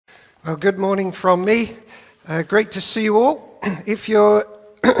Well, good morning from me. Great to see you all. If you're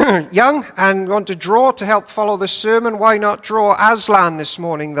young and want to draw to help follow the sermon, why not draw Aslan this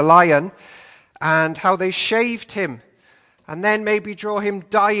morning, the lion, and how they shaved him, and then maybe draw him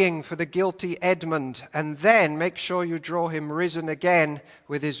dying for the guilty Edmund, and then make sure you draw him risen again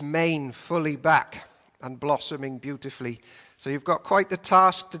with his mane fully back and blossoming beautifully. So you've got quite the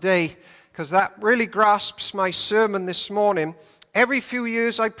task today, because that really grasps my sermon this morning. Every few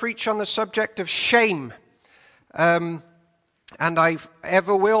years I preach on the subject of shame, and I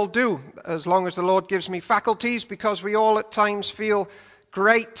ever will do, as long as the Lord gives me faculties, because we all at times feel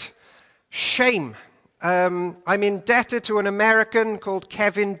great shame. I'm indebted to an American called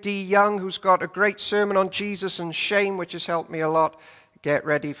Kevin D. Young, who's got a great sermon on Jesus and shame, which has helped me a lot get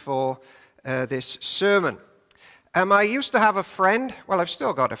ready for this sermon. I used to have a friend, well, I've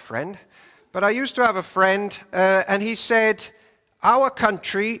still got a friend, but I used to have a friend, and he said, "Our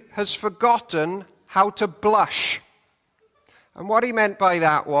country has forgotten how to blush." And what he meant by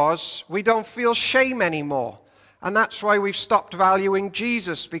that was, we don't feel shame anymore. And that's why we've stopped valuing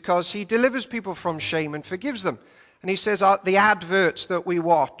Jesus, because he delivers people from shame and forgives them. And he says the adverts that we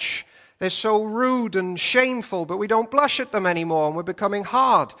watch, they're so rude and shameful, but we don't blush at them anymore, and we're becoming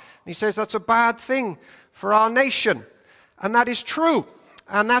hard. And he says that's a bad thing for our nation. And that is true.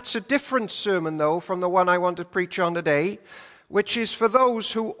 And that's a different sermon, though, from the one I want to preach on today, which is for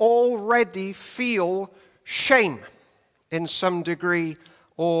those who already feel shame in some degree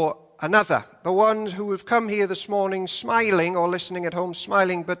or another. The ones who have come here this morning smiling, or listening at home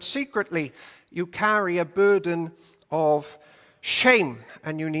smiling, but secretly you carry a burden of shame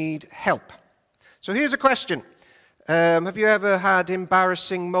and you need help. So here's a question. Have you ever had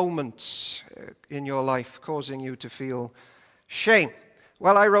embarrassing moments in your life causing you to feel shame?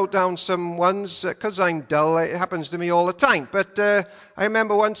 Well, I wrote down some ones, because I'm dull, it happens to me all the time. But I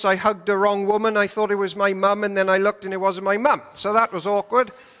remember once I hugged the wrong woman. I thought it was my mum, and then I looked and it wasn't my mum. So that was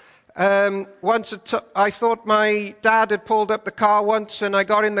awkward. Once I thought my dad had pulled up the car once, and I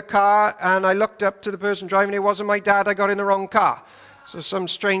got in the car, and I looked up to the person driving. It wasn't my dad. I got in the wrong car. So some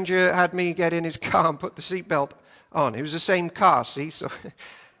stranger had me get in his car and put the seatbelt on. It was the same car, see? So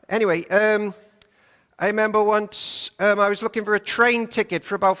anyway, I remember once I was looking for a train ticket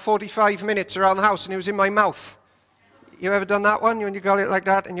for about 45 minutes around the house, and it was in my mouth. You ever done that one, when you got it like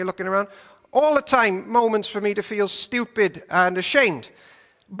that and you're looking around? All the time, moments for me to feel stupid and ashamed.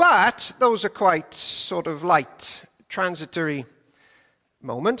 But those are quite sort of light, transitory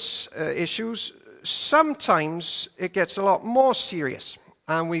moments, issues. Sometimes it gets a lot more serious,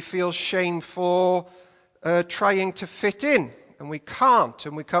 and we feel shame for trying to fit in, and we can't,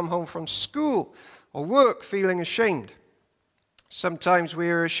 and we come home from school or work feeling ashamed. Sometimes we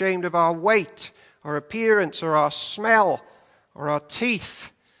are ashamed of our weight, our appearance, or our smell, or our teeth,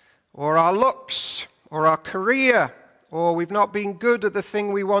 or our looks, or our career, or we've not been good at the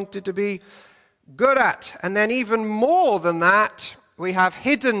thing we wanted to be good at. And then even more than that, we have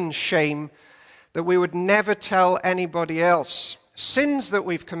hidden shame that we would never tell anybody else. Sins that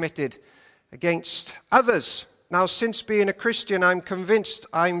we've committed against others. Now, since being a Christian, I'm convinced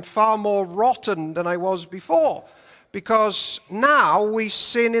I'm far more rotten than I was before, because now we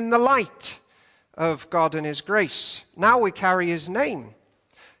sin in the light of God and His grace. Now we carry His name.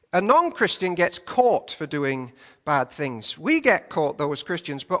 A non-Christian gets caught for doing bad things. We get caught, though, as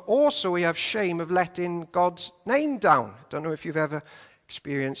Christians, but also we have shame of letting God's name down. Don't know if you've ever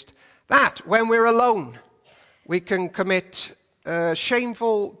experienced that. When we're alone, we can commit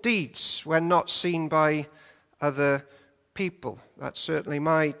shameful deeds when not seen by other people. That's certainly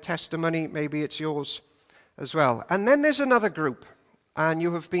my testimony. Maybe it's yours as well. And then there's another group, and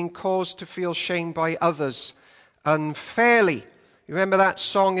you have been caused to feel shame by others unfairly. You remember that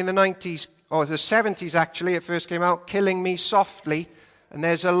song in the 90s, or the 70s actually, it first came out, "Killing Me Softly," and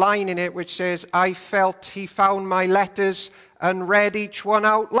there's a line in it which says, "I felt he found my letters and read each one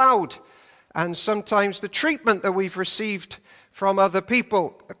out loud." And sometimes the treatment that we've received from other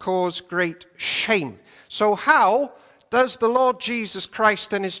people cause great shame. So how does the Lord Jesus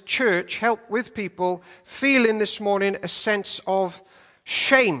Christ and His church help with people feeling this morning a sense of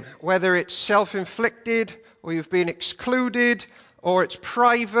shame, whether it's self-inflicted, or you've been excluded, or it's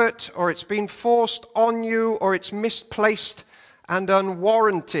private, or it's been forced on you, or it's misplaced and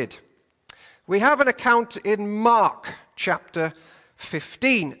unwarranted? We have an account in Mark chapter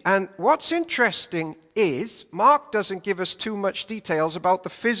 15. And what's interesting is Mark doesn't give us too much details about the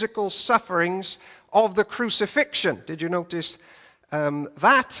physical sufferings of the crucifixion. Did you notice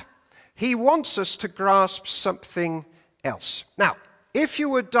that? He wants us to grasp something else. Now, if you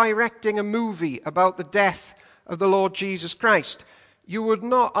were directing a movie about the death of the Lord Jesus Christ, you would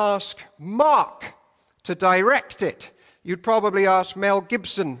not ask Mark to direct it. You'd probably ask Mel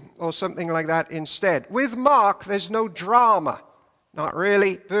Gibson or something like that instead. With Mark, there's no drama. Not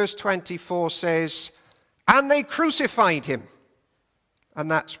really. Verse 24 says, and they crucified him. And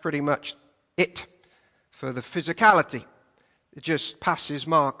that's pretty much it for the physicality. It just passes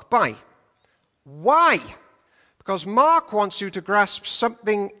Mark by. Why? Because Mark wants you to grasp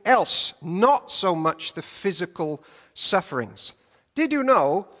something else, not so much the physical sufferings. Did you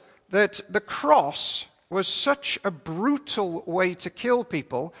know that the cross was such a brutal way to kill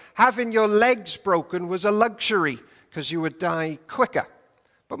people? Having your legs broken was a luxury because you would die quicker.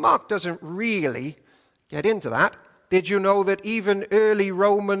 But Mark doesn't really get into that. Did you know that even early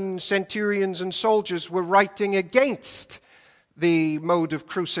Roman centurions and soldiers were writing against the mode of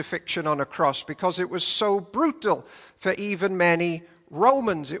crucifixion on a cross because it was so brutal for even many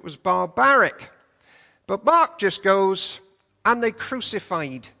Romans? It was barbaric. But Mark just goes, and they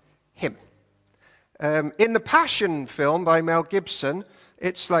crucified him. In the Passion film by Mel Gibson,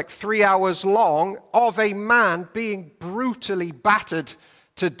 it's like 3 hours long of a man being brutally battered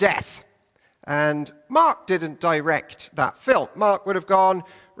to death. And Mark didn't direct that film. Mark would have gone,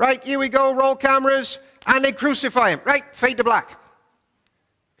 right, here we go, roll cameras, and they crucify him. Right, fade to black.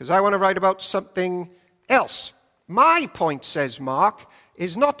 Because I want to write about something else. My point, says Mark,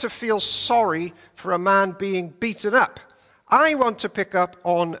 is not to feel sorry for a man being beaten up. I want to pick up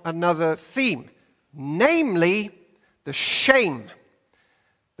on another theme, namely the shame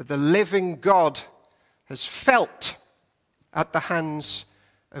that the living God has felt at the hands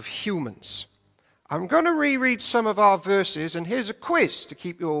of humans. I'm going to reread some of our verses, and here's a quiz to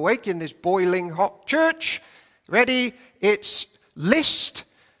keep you awake in this boiling hot church. Ready? It's list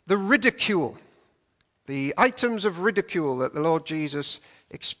the ridicule, the items of ridicule that the Lord Jesus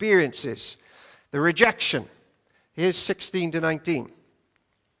experiences, the rejection. Here's 16 to 19.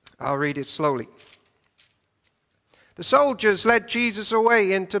 I'll read it slowly. The soldiers led Jesus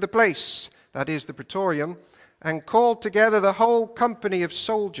away into the place, that is the praetorium, and called together the whole company of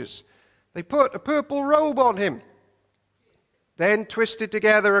soldiers. They put a purple robe on him, then twisted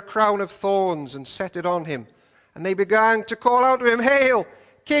together a crown of thorns and set it on him. And they began to call out to him, "Hail,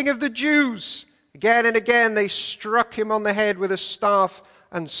 King of the Jews!" Again and again they struck him on the head with a staff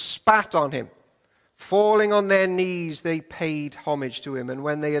and spat on him. Falling on their knees, they paid homage to him. And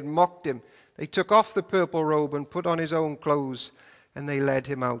when they had mocked him, they took off the purple robe and put on his own clothes, and they led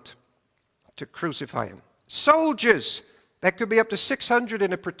him out to crucify him. Soldiers, there could be up to 600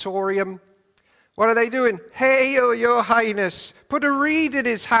 in a praetorium. What are they doing? "Hail, your highness." Put a reed in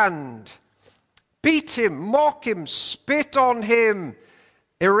his hand. Beat him, mock him, spit on him.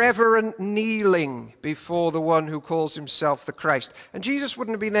 Irreverent kneeling before the one who calls himself the Christ. And Jesus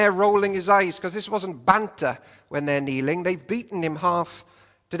wouldn't have been there rolling his eyes, because this wasn't banter when they're kneeling. They've beaten him half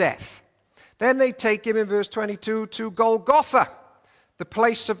to death. Then they take him in verse 22 to Golgotha, the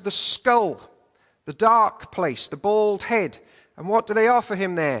place of the skull, the dark place, the bald head. And what do they offer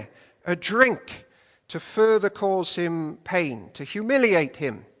him there? A drink to further cause him pain, to humiliate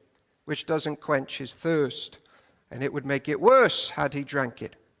him, which doesn't quench his thirst. And it would make it worse had he drank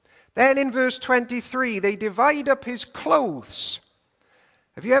it. Then in verse 23, they divide up his clothes.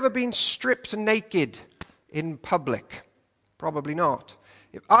 Have you ever been stripped naked in public? Probably not.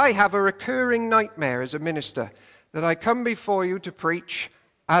 If I have a recurring nightmare as a minister that I come before you to preach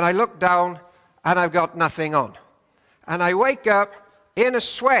and I look down and I've got nothing on. And I wake up in a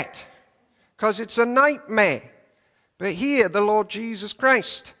sweat because it's a nightmare. But here, the Lord Jesus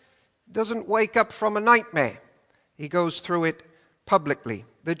Christ doesn't wake up from a nightmare. He goes through it publicly.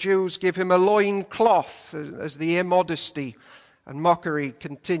 The Jews give him a loin cloth as the immodesty and mockery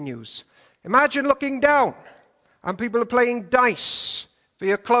continues. Imagine looking down and people are playing dice for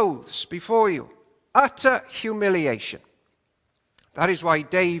your clothes before you. Utter humiliation. That is why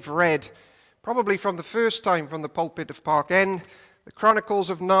Dave read, probably from the first time from the pulpit of Park End, the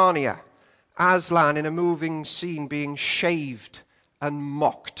Chronicles of Narnia, Aslan in a moving scene being shaved and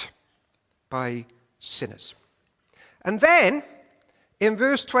mocked by sinners. And then, in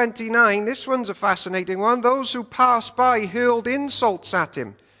verse 29, this one's a fascinating one. Those who passed by hurled insults at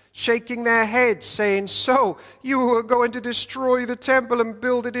him, shaking their heads, saying, "So, you are going to destroy the temple and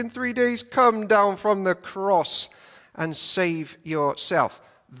build it in 3 days? Come down from the cross and save yourself."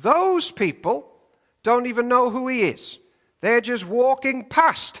 Those people don't even know who he is. They're just walking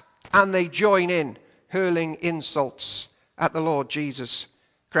past, and they join in, hurling insults at the Lord Jesus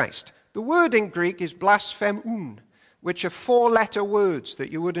Christ. The word in Greek is blasphemun, which are 4-letter words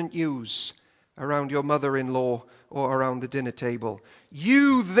that you wouldn't use around your mother-in-law or around the dinner table.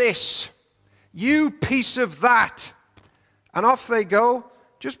 You this, you piece of that. And off they go,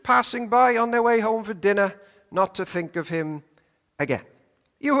 just passing by on their way home for dinner, not to think of him again.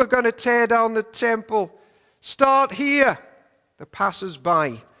 You were going to tear down the temple. Start here. The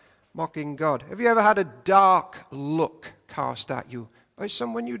passers-by mocking God. Have you ever had a dark look cast at you by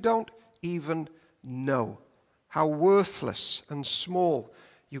someone you don't even know? How worthless and small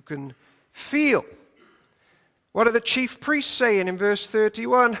you can feel. What are the chief priests saying in verse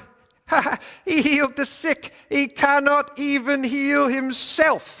 31? He healed the sick. He cannot even heal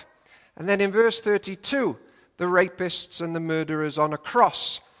himself. And then in verse 32, the rapists and the murderers on a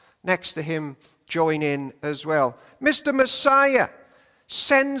cross next to him join in as well. Mr. Messiah,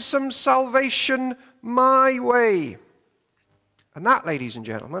 send some salvation my way. And that, ladies and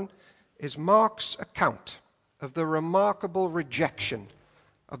gentlemen, is Mark's account of the remarkable rejection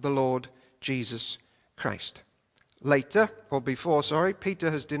of the Lord Jesus Christ. Later, or before,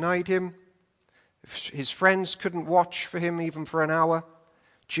 Peter has denied him. His friends couldn't watch for him even for an hour.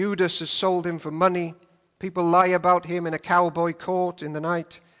 Judas has sold him for money. People lie about him in a cowboy court in the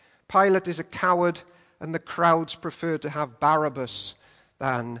night. Pilate is a coward, and the crowds prefer to have Barabbas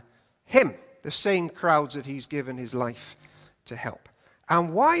than him, the same crowds that he's given his life to help.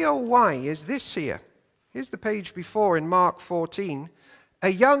 And why, oh why, is this here? Here's the page before in Mark 14. A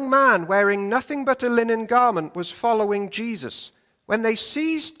young man wearing nothing but a linen garment was following Jesus. When they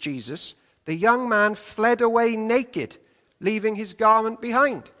seized Jesus, the young man fled away naked, leaving his garment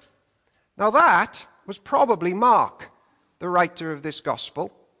behind. Now that was probably Mark, the writer of this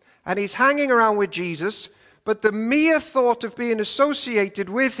gospel. And he's hanging around with Jesus, but the mere thought of being associated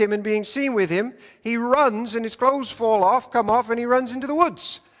with him and being seen with him, he runs and his clothes come off, and he runs into the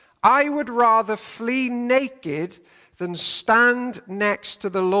woods. I would rather flee naked than stand next to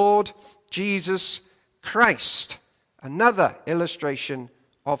the Lord Jesus Christ. Another illustration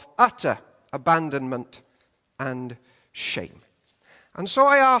of utter abandonment and shame. And so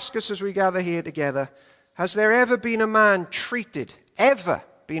I ask us as we gather here together, has there ever been a man treated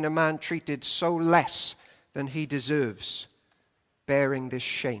so less than he deserves, bearing this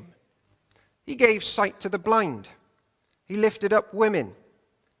shame? He gave sight to the blind. He lifted up women.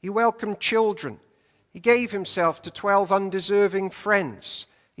 He welcomed children. He gave himself to 12 undeserving friends.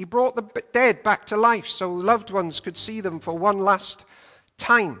 He brought the dead back to life so loved ones could see them for one last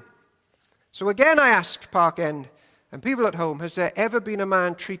time. So again I ask Park End and people at home, has there ever been a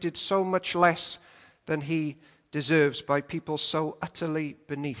man treated so much less than he deserves by people so utterly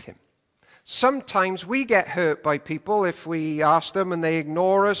beneath him? Sometimes we get hurt by people if we ask them and they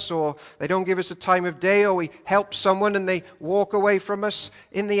ignore us, or they don't give us a time of day, or we help someone and they walk away from us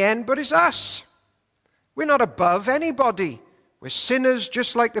in the end, but it's us. We're not above anybody. We're sinners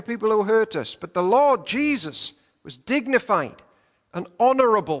just like the people who hurt us. But the Lord Jesus was dignified and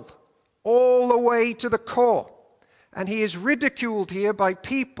honorable all the way to the core. And he is ridiculed here by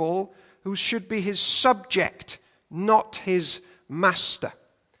people who should be his subject, not his master.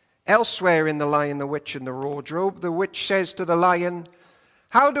 Elsewhere in The Lion, the Witch, and the Wardrobe, the witch says to the lion,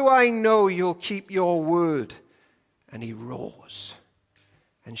 "How do I know you'll keep your word?" And he roars.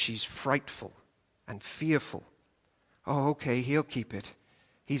 And she's frightful and fearful. Oh, okay, he'll keep it.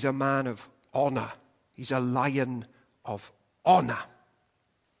 He's a man of honor. He's a lion of honor.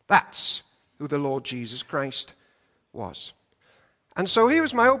 That's who the Lord Jesus Christ was. And so here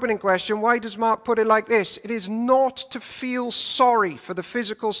was my opening question. Why does Mark put it like this? It is not to feel sorry for the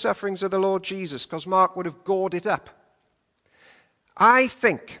physical sufferings of the Lord Jesus, because Mark would have gored it up. I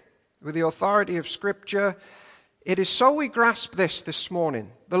think, with the authority of Scripture, it is so we grasp this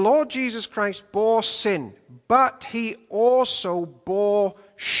morning. The Lord Jesus Christ bore sin, but he also bore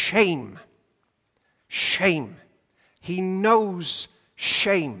shame. Shame. He knows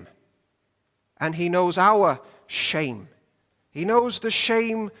shame. And he knows our shame. He knows the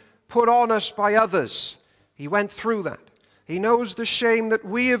shame put on us by others. He went through that. He knows the shame that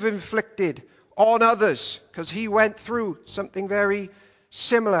we have inflicted on others, because he went through something very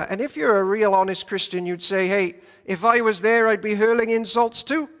similar. And if you're a real honest Christian, you'd say, hey, if I was there, I'd be hurling insults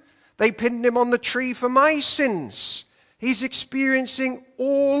too. They pinned him on the tree for my sins. He's experiencing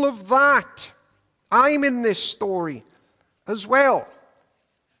all of that. I'm in this story as well.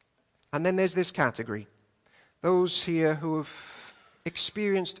 And then there's this category. Those here who have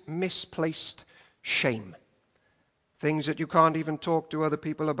experienced misplaced shame. Things that you can't even talk to other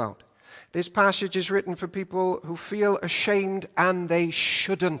people about. This passage is written for people who feel ashamed, and they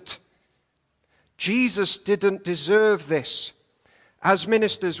shouldn't. Jesus didn't deserve this. As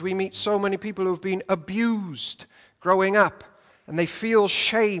ministers, we meet so many people who have been abused growing up, and they feel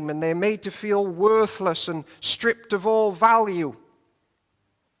shame, and they're made to feel worthless and stripped of all value.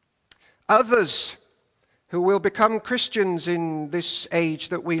 Others who will become Christians in this age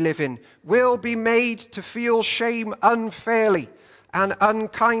that we live in will be made to feel shame unfairly and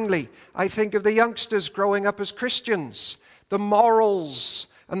unkindly. I think of the youngsters growing up as Christians. The morals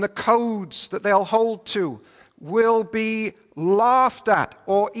and the codes that they'll hold to will be laughed at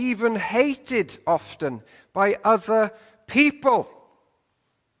or even hated often by other people.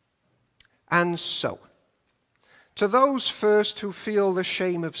 And so, to those first who feel the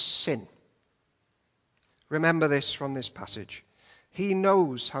shame of sin, remember this from this passage. He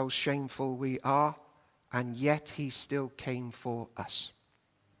knows how shameful we are, and yet he still came for us.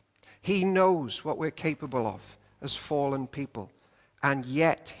 He knows what we're capable of as fallen people, and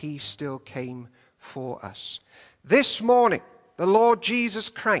yet he still came for us. This morning, the Lord Jesus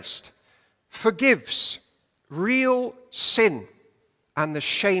Christ forgives real sin and the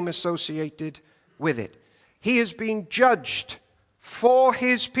shame associated with it. He has been judged for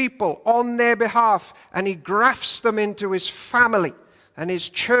his people on their behalf, and he grafts them into his family and his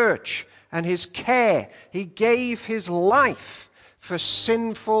church and his care. He gave his life for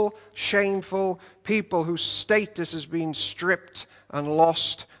sinful, shameful people whose status has been stripped and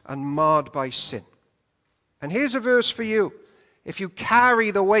lost and marred by sin. And here's a verse for you. If you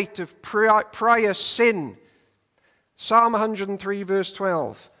carry the weight of prior sin, Psalm 103 verse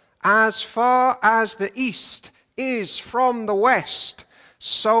 12, as far as the east is from the west,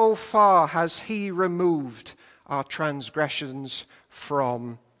 so far has he removed our transgressions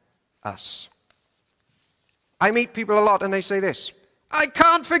from us. I meet people a lot and they say this: I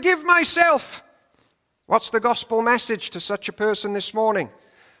can't forgive myself. What's the gospel message to such a person this morning?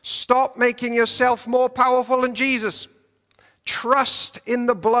 Stop making yourself more powerful than Jesus. Trust in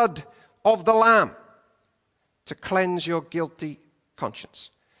the blood of the Lamb to cleanse your guilty conscience.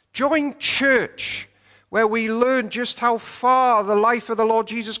 Join church where we learn just how far the life of the Lord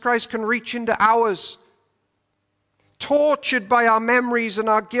Jesus Christ can reach into ours. Tortured by our memories and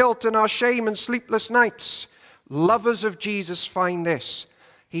our guilt and our shame and sleepless nights, lovers of Jesus find this: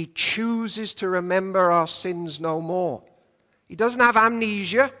 he chooses to remember our sins no more. He doesn't have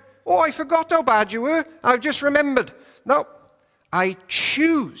amnesia. Oh, I forgot how bad you were. I've just remembered. No, I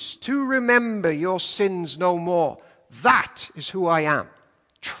choose to remember your sins no more. That is who I am.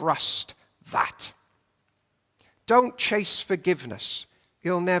 Trust that. Don't chase forgiveness.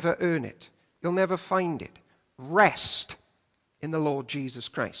 You'll never earn it. You'll never find it. Rest in the Lord Jesus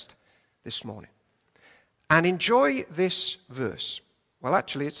Christ this morning. And enjoy this verse. Well,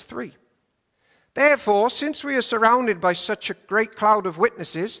 actually, it's 3. Therefore, since we are surrounded by such a great cloud of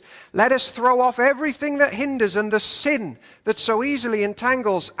witnesses, let us throw off everything that hinders and the sin that so easily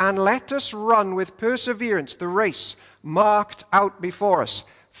entangles, and let us run with perseverance the race marked out before us,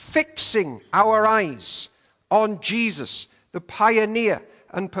 fixing our eyes on Jesus, the pioneer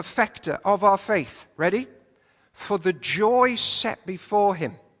and perfecter of our faith. Ready? For the joy set before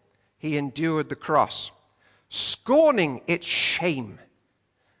him, he endured the cross, scorning its shame,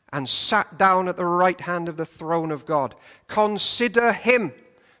 and sat down at the right hand of the throne of God. Consider him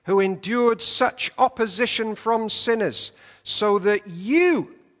who endured such opposition from sinners, so that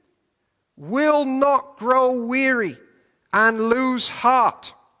you will not grow weary and lose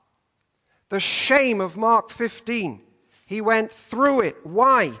heart. The shame of Mark 15, he went through it.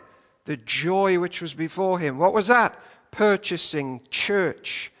 Why? The joy which was before him. What was that? Purchasing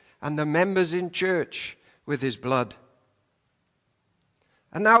church and the members in church with his blood.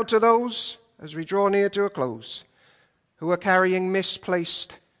 And now to those, as we draw near to a close, who are carrying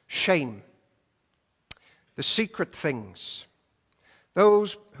misplaced shame, the secret things,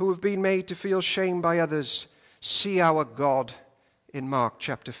 those who have been made to feel shame by others, see our God in Mark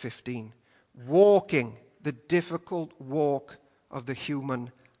chapter 15, walking the difficult walk of the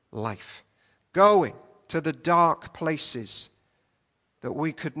human life, going to the dark places that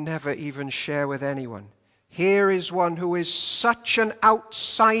we could never even share with anyone. Here is one who is such an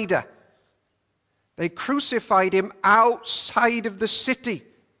outsider. They crucified him outside of the city.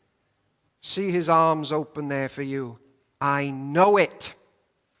 See his arms open there for you. I know it.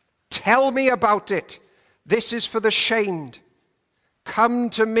 Tell me about it. This is for the shamed. Come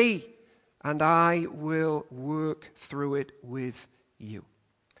to me, and I will work through it with you.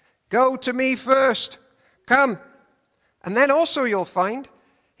 Go to me first. Come. And then also you'll find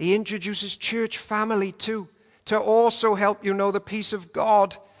he introduces church family too, to also help you know the peace of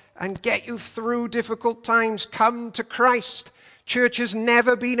God and get you through difficult times. Come to Christ. Church has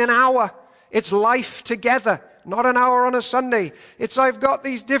never been an hour. It's life together, not an hour on a Sunday. It's I've got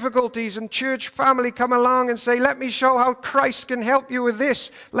these difficulties, and church family come along and say, let me show how Christ can help you with this.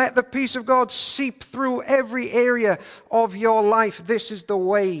 Let the peace of God seep through every area of your life. This is the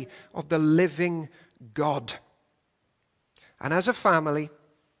way of the living God. And as a family,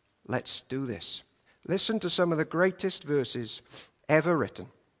 let's do this. Listen to some of the greatest verses ever written.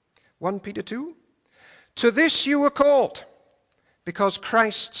 1 Peter 2. To this you were called, because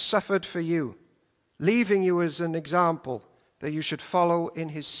Christ suffered for you, leaving you as an example that you should follow in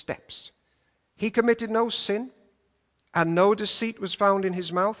his steps. He committed no sin, and no deceit was found in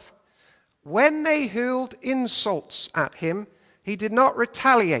his mouth. When they hurled insults at him, he did not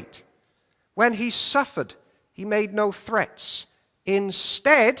retaliate. When he suffered, he made no threats.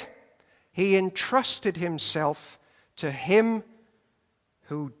 Instead, he entrusted himself to him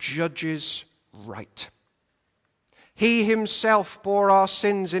who judges right. He himself bore our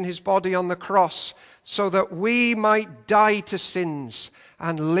sins in his body on the cross, so that we might die to sins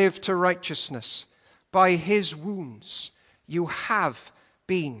and live to righteousness. By his wounds you have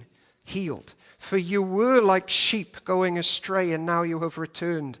been healed. For you were like sheep going astray, and now you have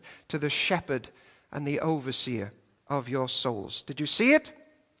returned to the shepherd and the overseer of your souls. Did you see it?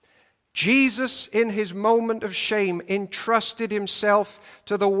 Jesus, in his moment of shame, entrusted himself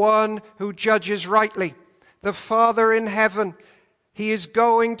to the one who judges rightly, the Father in heaven. He is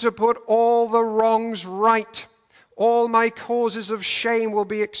going to put all the wrongs right. All my causes of shame will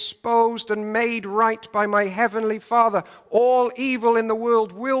be exposed and made right by my heavenly Father. All evil in the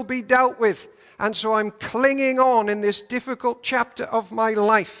world will be dealt with. And so I'm clinging on in this difficult chapter of my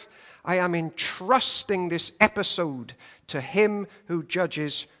life. I am entrusting this episode to him who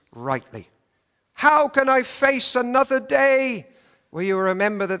judges rightly. How can I face another day? Well, you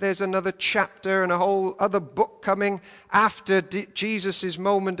remember that there's another chapter and a whole other book coming after Jesus'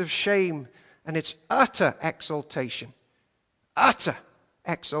 moment of shame. And it's utter exaltation. Utter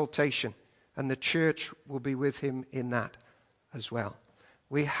exaltation. And the church will be with him in that as well.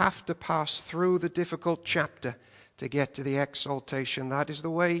 We have to pass through the difficult chapter to get to the exaltation. That is the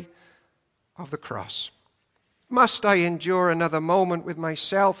way of the cross. Must I endure another moment with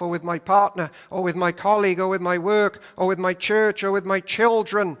myself or with my partner or with my colleague or with my work or with my church or with my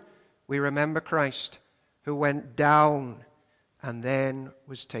children? We remember Christ, who went down and then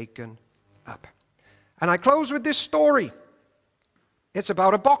was taken up. And I close with this story. It's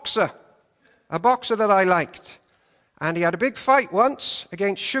about a boxer that I liked. And he had a big fight once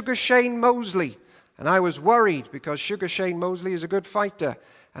against Sugar Shane Mosley. And I was worried because Sugar Shane Mosley is a good fighter.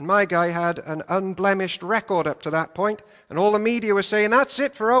 And my guy had an unblemished record up to that point. And all the media were saying, that's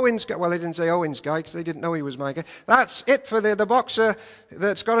it for Owen's guy. Well, they didn't say Owen's guy because they didn't know he was my guy. That's it for the boxer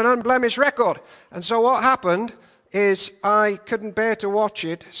that's got an unblemished record. And so what happened is I couldn't bear to watch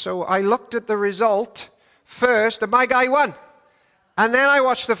it. So I looked at the result first, and my guy won. And then I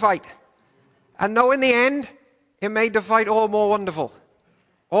watched the fight. And no, in the end, it made the fight all more wonderful.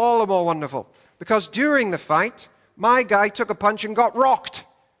 All the more wonderful. Because during the fight, my guy took a punch and got rocked.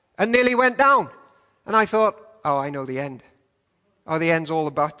 And nearly went down. And I thought, oh, I know the end. Oh, the end's all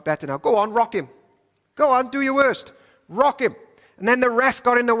about better now. Go on, rock him. Go on, do your worst. Rock him. And then the ref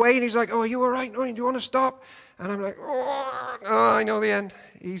got in the way, and he's like, oh, are you all right? No, do you want to stop? And I'm like, oh, I know the end.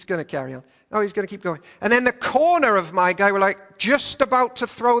 He's going to carry on. Oh, he's going to keep going. And then the corner of my guy were like, just about to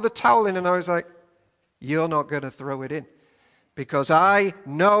throw the towel in. And I was like, you're not going to throw it in. Because I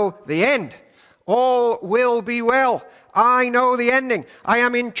know the end. All will be well. I know the ending. I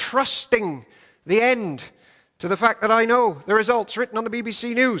am entrusting the end to the fact that I know the results written on the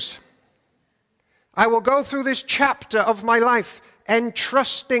BBC News. I will go through this chapter of my life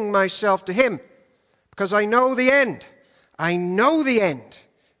entrusting myself to him because I know the end. I know the end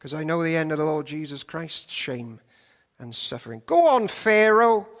because I know the end of the Lord Jesus Christ's shame and suffering. Go on,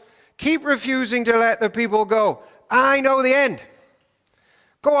 Pharaoh. Keep refusing to let the people go. I know the end.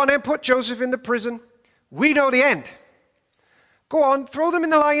 Go on and put Joseph in the prison. We know the end. Go on, throw them in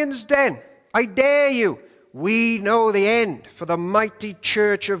the lion's den. I dare you. We know the end for the mighty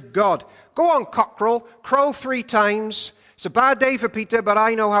church of God. Go on, cockerel. Crow 3 times. It's a bad day for Peter, but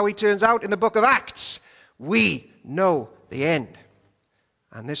I know how he turns out in the book of Acts. We know the end.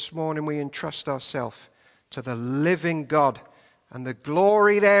 And this morning we entrust ourselves to the living God and the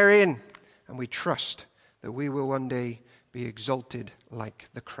glory therein. And we trust that we will one day be exalted like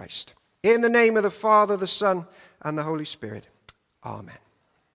the Christ. In the name of the Father, the Son, and the Holy Spirit. Amen.